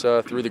yards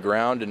through the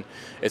ground. And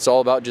it's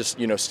all about just,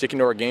 you know, sticking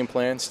to our game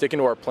plan, sticking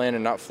to our plan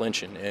and not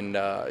flinching. And,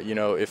 you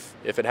know, if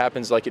it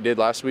happens like it did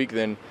last week,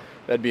 then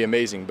that'd be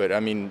amazing. But, I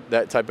mean,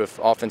 that type of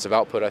offensive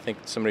output, I think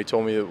somebody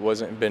told me it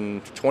wasn't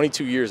been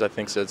 22 years, I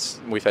think,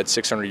 since we've had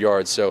 600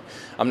 yards. So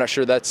I'm not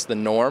sure that's the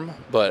norm,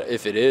 but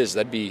if it is,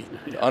 that'd be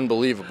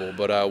unbelievable.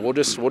 But we'll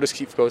just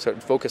keep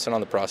focusing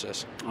on the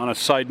process. On a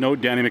side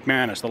note, Danny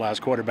McManus, the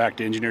last quarterback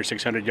to engineer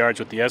 600 yards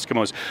with the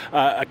Eskimos.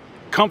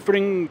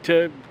 Comforting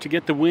to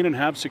get the win and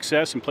have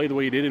success and play the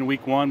way you did in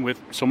week 1 with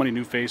so many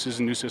new faces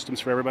and new systems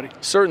for everybody?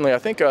 Certainly. I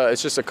think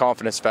it's just a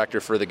confidence factor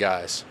for the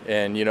guys.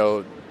 And, you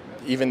know,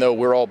 even though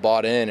we're all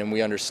bought in and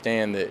we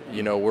understand that,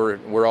 you know,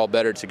 we're all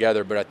better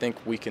together, but I think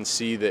we can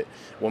see that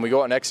when we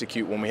go out and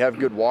execute, when we have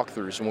good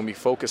walkthroughs, and when we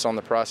focus on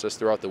the process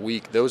throughout the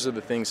week, those are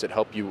the things that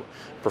help you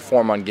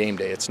perform on game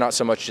day. It's not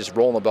so much just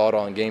rolling the ball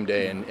on game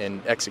day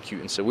and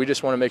executing. So we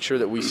just want to make sure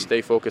that we stay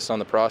focused on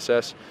the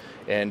process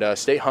and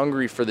stay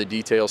hungry for the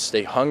details,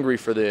 stay hungry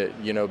for the,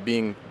 you know,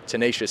 being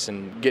tenacious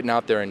and getting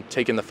out there and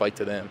taking the fight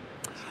to them.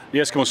 The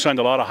Eskimos signed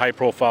a lot of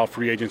high-profile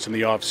free agents in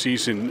the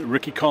offseason.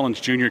 Ricky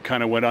Collins Jr.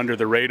 kind of went under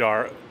the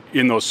radar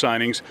in those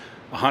signings.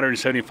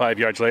 175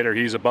 yards later,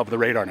 he's above the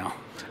radar now.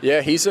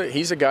 Yeah, he's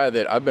a guy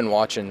that I've been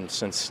watching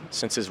since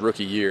his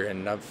rookie year,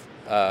 and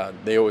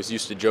they always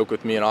used to joke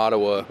with me in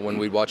Ottawa when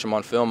we'd watch him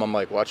on film. I'm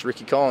like, watch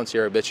Ricky Collins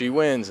here, I bet you he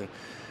wins.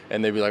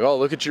 And they'd be like, oh,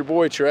 look at your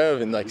boy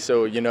Trev. And like,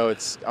 so, you know,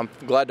 I'm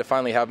glad to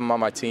finally have him on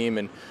my team,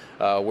 and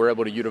we're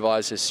able to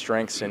utilize his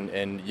strengths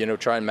and you know,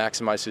 try and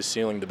maximize his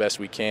ceiling the best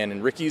we can.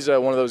 And Ricky's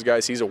one of those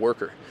guys. He's a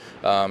worker.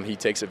 He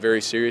takes it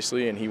very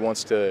seriously, and he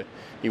wants to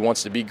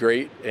be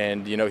great,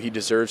 and you know, he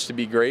deserves to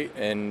be great.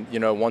 And you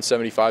know,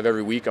 175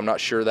 every week, I'm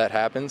not sure that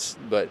happens,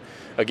 but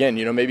again,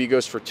 you know, maybe he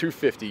goes for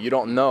 250. You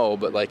don't know,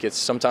 but like, it's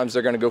sometimes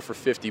they're going to go for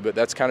 50. But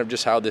that's kind of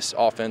just how this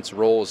offense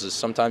rolls. Is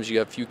sometimes you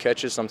have a few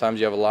catches,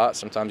 sometimes you have a lot,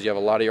 sometimes you have a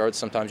lot of yards,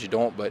 sometimes you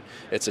don't. But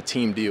it's a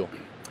team deal.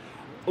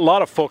 A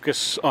lot of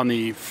focus on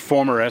the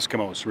former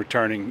Eskimos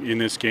returning in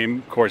this game,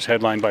 of course,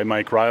 headlined by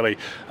Mike Riley.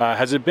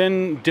 Has it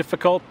been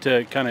difficult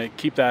to kind of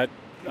keep that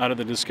out of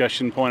the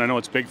discussion point? I know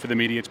it's big for the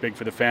media, it's big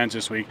for the fans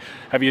this week.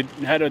 Have you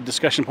had a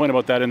discussion point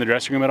about that in the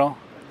dressing room at all?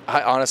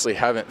 I honestly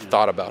haven't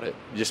thought about it,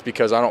 just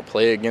because I don't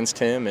play against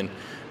him, and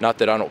not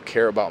that I don't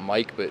care about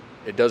Mike, but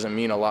it doesn't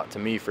mean a lot to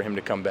me for him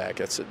to come back.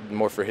 That's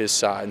more for his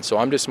side. And so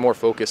I'm just more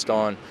focused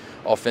on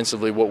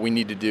offensively what we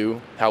need to do,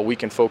 how we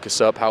can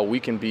focus up, how we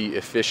can be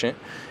efficient.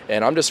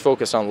 And I'm just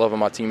focused on loving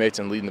my teammates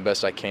and leading the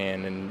best I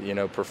can, and you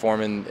know,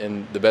 performing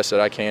in the best that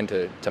I can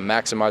to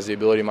maximize the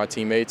ability of my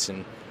teammates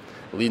and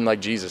leading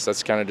like Jesus.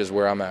 That's kind of just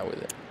where I'm at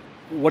with it.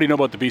 What do you know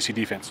about the BC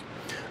defense?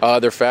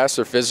 They're fast,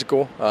 they're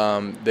physical.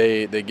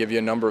 They give you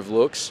a number of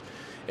looks,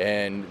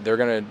 and they're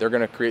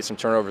gonna create some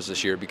turnovers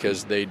this year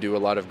because they do a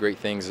lot of great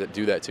things that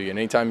do that to you. And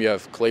anytime you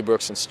have Clay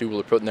Brooks and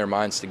Stubler putting their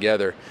minds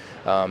together,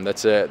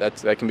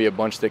 that can be a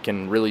bunch that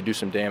can really do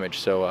some damage.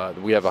 So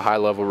we have a high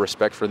level of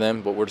respect for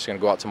them, but we're just gonna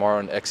go out tomorrow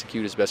and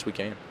execute as best we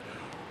can.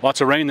 Lots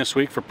of rain this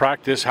week for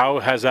practice. How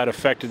has that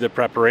affected the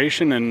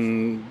preparation,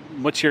 and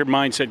what's your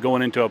mindset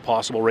going into a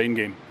possible rain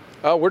game?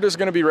 We're just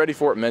going to be ready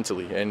for it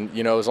mentally. And,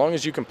 as long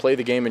as you can play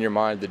the game in your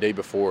mind the day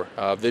before,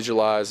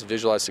 visualize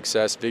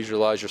success,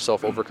 visualize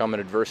yourself overcoming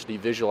adversity,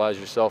 visualize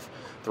yourself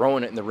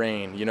throwing it in the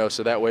rain,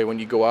 so that way when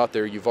you go out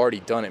there, you've already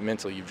done it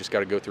mentally. You've just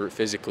got to go through it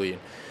physically.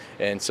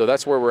 And so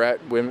that's where we're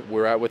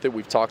at with it.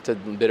 We've talked a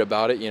bit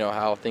about it,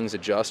 how things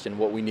adjust and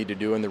what we need to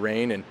do in the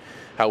rain and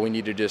how we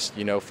need to just,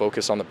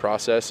 focus on the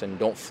process and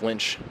don't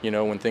flinch,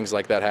 when things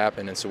like that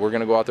happen. And so we're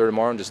going to go out there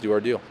tomorrow and just do our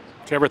deal.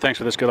 Trevor, thanks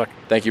for this. Good luck.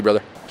 Thank you,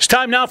 brother. It's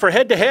time now for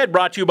Head to Head,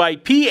 brought to you by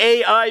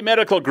PAI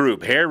Medical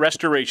Group, Hair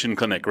Restoration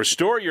Clinic.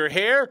 Restore your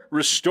hair,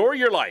 restore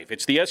your life.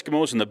 It's the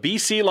Eskimos and the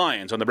BC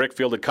Lions on the brick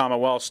field at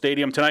Commonwealth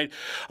Stadium tonight.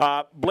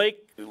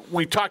 Blake,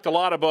 we talked a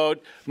lot about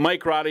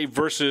Mike Reilly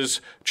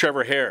versus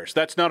Trevor Harris.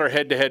 That's not our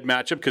head-to-head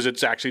matchup because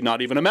it's actually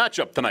not even a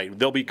matchup tonight.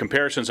 There'll be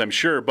comparisons, I'm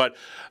sure, but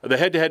the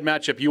head-to-head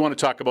matchup you want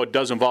to talk about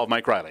does involve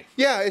Mike Reilly.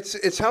 Yeah,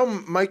 it's how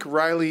Mike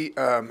Reilly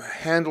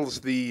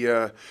handles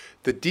the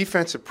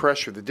defensive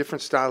pressure, the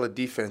different style of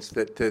defense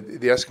that the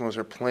Eskimos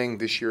are playing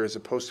this year as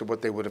opposed to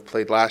what they would have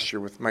played last year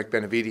with Mike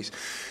Benavides.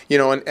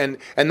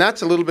 And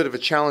that's a little bit of a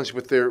challenge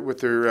with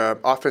their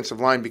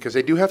offensive line because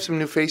they do have some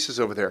new faces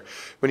over there.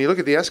 When you look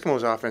at the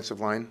Eskimos' offensive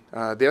line,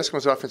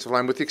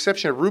 with the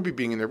exception of Ruby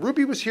being in there,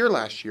 Ruby was here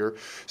last year,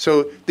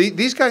 so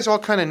these guys all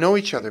kind of know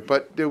each other.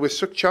 But with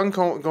Suk Chung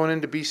going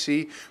into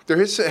BC, there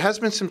has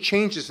been some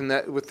changes in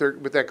that with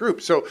that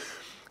group. So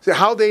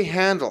how they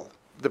handle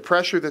the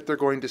pressure that they're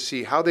going to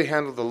see, how they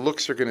handle the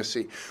looks they're going to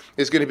see,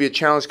 is going to be a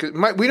challenge. Cause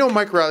we know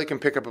Mike Reilly can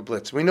pick up a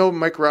blitz. We know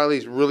Mike Reilly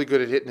is really good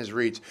at hitting his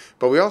reads,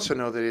 but we also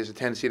know that he has a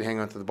tendency to hang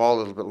on to the ball a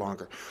little bit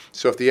longer.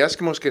 So if the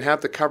Eskimos can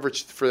have the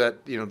coverage for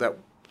that, that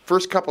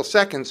first couple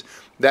seconds,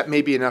 that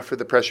may be enough for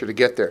the pressure to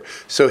get there.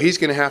 So he's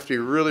going to have to be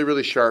really,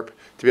 really sharp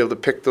to be able to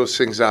pick those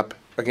things up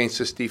against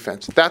this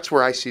defense. That's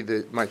where I see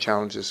my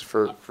challenges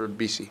for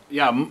BC.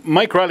 Yeah,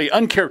 Mike Reilly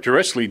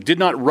uncharacteristically did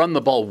not run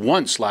the ball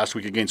once last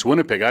week against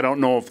Winnipeg. I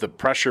don't know if the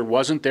pressure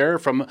wasn't there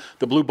from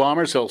the Blue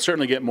Bombers. They'll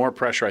certainly get more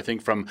pressure, I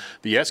think, from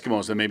the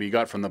Eskimos than maybe you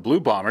got from the Blue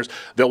Bombers.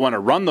 They'll want to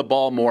run the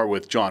ball more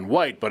with John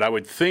White, but I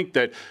would think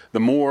that the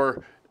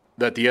more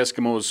that the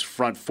Eskimos'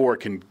 front four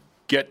can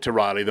get to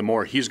Reilly, the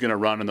more he's going to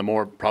run and the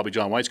more probably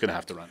John White's going to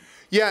have to run.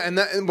 Yeah, and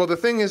the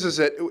thing is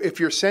that if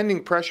you're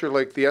sending pressure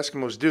like the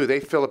Eskimos do,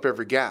 they fill up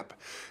every gap.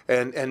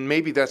 And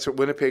maybe that's what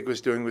Winnipeg was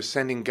doing, was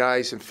sending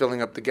guys and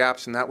filling up the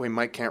gaps, and that way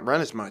Mike can't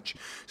run as much.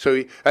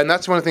 So, and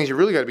that's one of the things you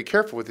really got to be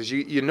careful with is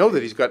you know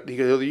that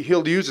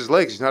he'll use his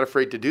legs. He's not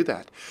afraid to do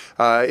that.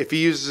 If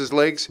he uses his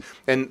legs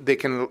and they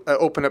can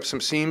open up some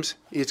seams,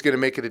 he's going to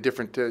make it a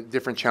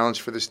different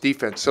challenge for this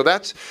defense. So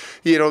that's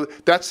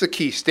the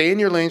key. Stay in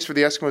your lanes for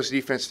the Eskimos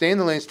defense. Stay in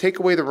the lanes. Take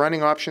away the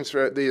running options,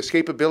 for the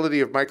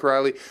escapability of Mike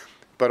Reilly.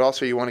 But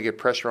also you want to get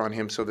pressure on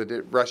him so that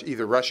it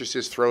either rushes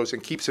his throws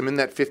and keeps him in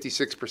that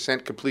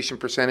 56% completion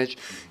percentage,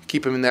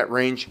 keep him in that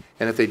range,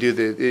 and if they do,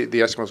 the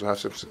Eskimos will have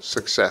some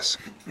success.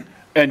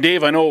 And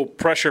Dave, I know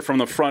pressure from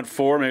the front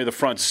four, maybe the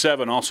front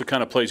seven, also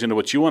kind of plays into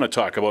what you want to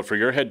talk about for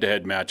your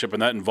head-to-head matchup,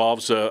 and that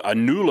involves a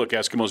new-look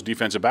Eskimos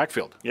defensive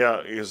backfield.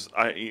 Yeah,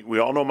 we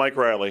all know Mike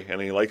Reilly, and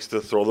he likes to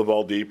throw the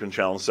ball deep and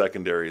challenge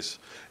secondaries.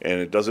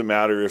 And it doesn't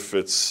matter if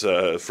it's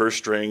first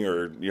string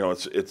or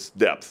it's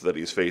depth that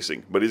he's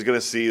facing, but he's going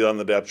to see on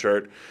the depth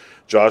chart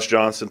Josh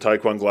Johnson,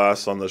 Taekwon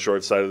Glass on the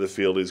short side of the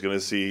field. He's going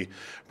to see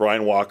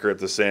Brian Walker at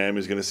the Sam.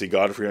 He's going to see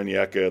Godfrey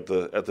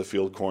Onyeka at the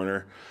field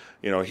corner.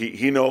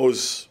 He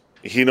knows.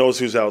 He knows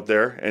who's out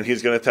there, and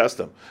he's going to test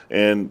them.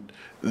 And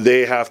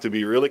they have to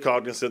be really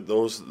cognizant,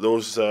 those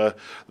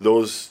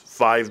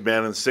 5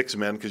 men and 6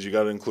 men, because you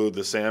got to include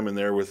the Sam in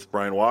there with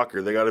Brian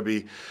Walker. They got to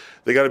be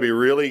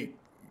really,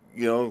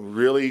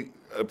 really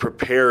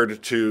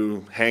prepared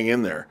to hang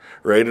in there,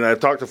 right? And I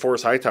talked to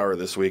Forrest Hightower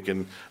this week,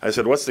 and I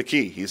said, what's the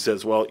key? He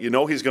says, well,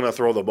 he's going to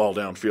throw the ball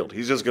downfield.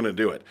 He's just going to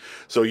do it.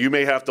 So you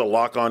may have to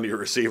lock onto your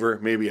receiver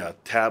maybe a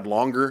tad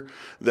longer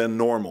than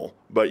normal,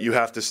 but you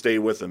have to stay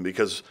with him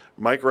because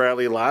Mike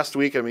Reilly last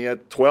week, he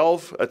had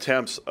 12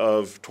 attempts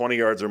of 20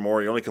 yards or more.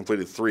 He only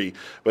completed 3,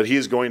 but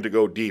he's going to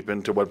go deep.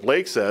 And to what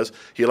Blake says,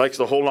 he likes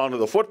to hold on to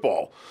the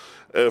football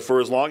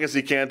for as long as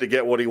he can to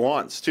get what he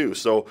wants, too.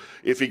 So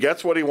if he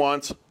gets what he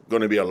wants,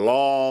 going to be a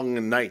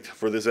long night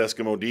for this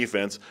Eskimo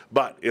defense.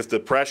 But if the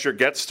pressure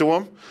gets to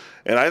him,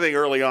 and I think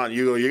early on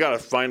you got to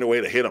find a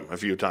way to hit him a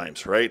few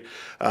times, right?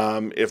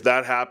 If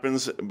that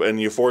happens and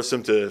you force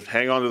him to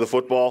hang on to the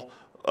football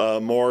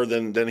more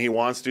than he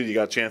wants to, you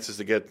got chances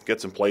to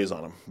get some plays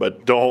on him.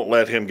 But don't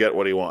let him get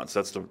what he wants.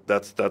 That's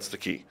the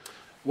key.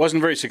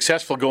 Wasn't very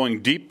successful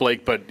going deep,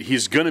 Blake, but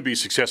he's going to be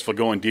successful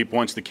going deep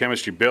once the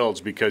chemistry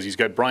builds because he's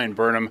got Brian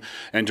Burnham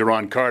and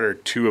Deron Carter,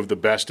 2 of the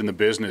best in the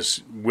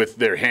business with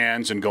their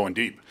hands and going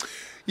deep.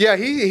 Yeah,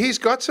 he's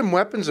got some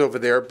weapons over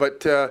there,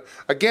 but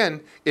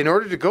again, in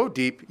order to go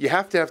deep, you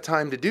have to have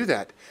time to do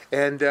that.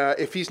 And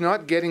if he's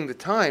not getting the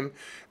time,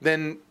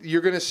 then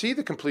you're going to see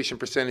the completion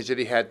percentage that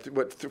he had,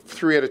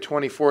 3 out of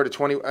 24 to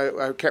 20.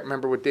 I can't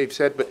remember what Dave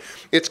said, but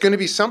it's going to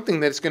be something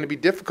that it's going to be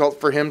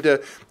difficult for him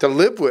to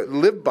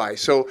live by.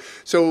 So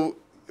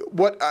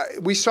what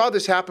we saw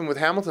this happen with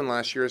Hamilton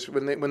last year is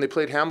when they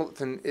played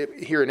Hamilton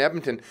here in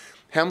Edmonton.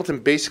 Hamilton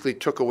basically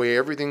took away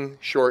everything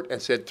short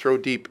and said throw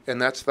deep,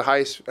 and that's the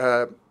highest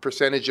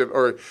percentage of,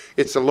 or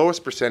it's the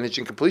lowest percentage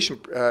in completion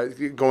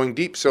going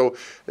deep. So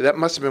that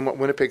must have been what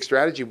Winnipeg's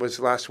strategy was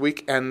last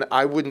week. And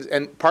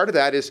and part of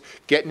that is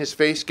get in his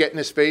face,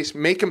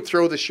 make him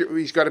throw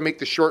he's got to make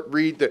the short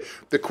read,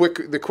 the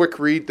quick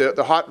read,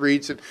 the hot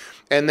reads,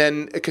 and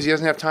then because he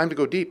doesn't have time to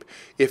go deep.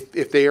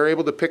 If they are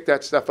able to pick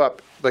that stuff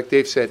up, like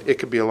Dave said, it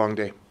could be a long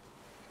day.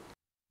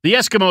 The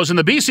Eskimos and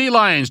the BC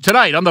Lions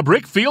tonight on the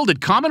brick field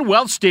at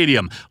Commonwealth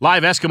Stadium.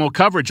 Live Eskimo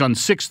coverage on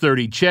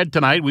 6:30 CHED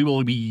tonight. We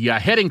will be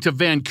heading to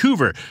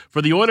Vancouver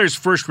for the Oilers'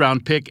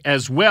 first-round pick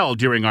as well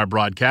during our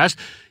broadcast.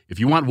 If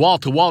you want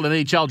wall-to-wall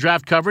NHL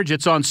draft coverage,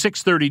 it's on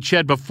 6:30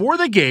 CHED before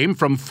the game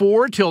from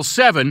 4 till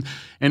 7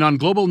 and on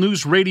Global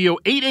News Radio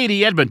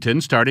 880 Edmonton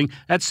starting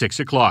at 6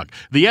 o'clock.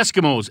 The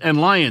Eskimos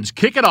and Lions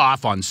kick it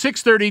off on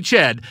 6:30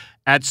 CHED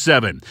at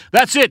 7.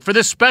 That's it for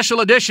this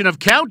special edition of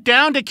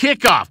Countdown to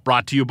Kickoff,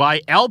 brought to you by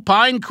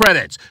Alpine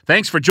Credits.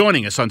 Thanks for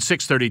joining us on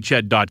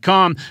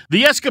 630ched.com.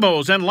 The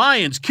Eskimos and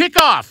Lions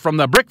kick off from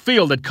the brick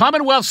field at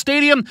Commonwealth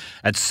Stadium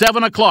at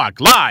 7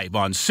 o'clock, live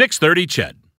on 630 CHED.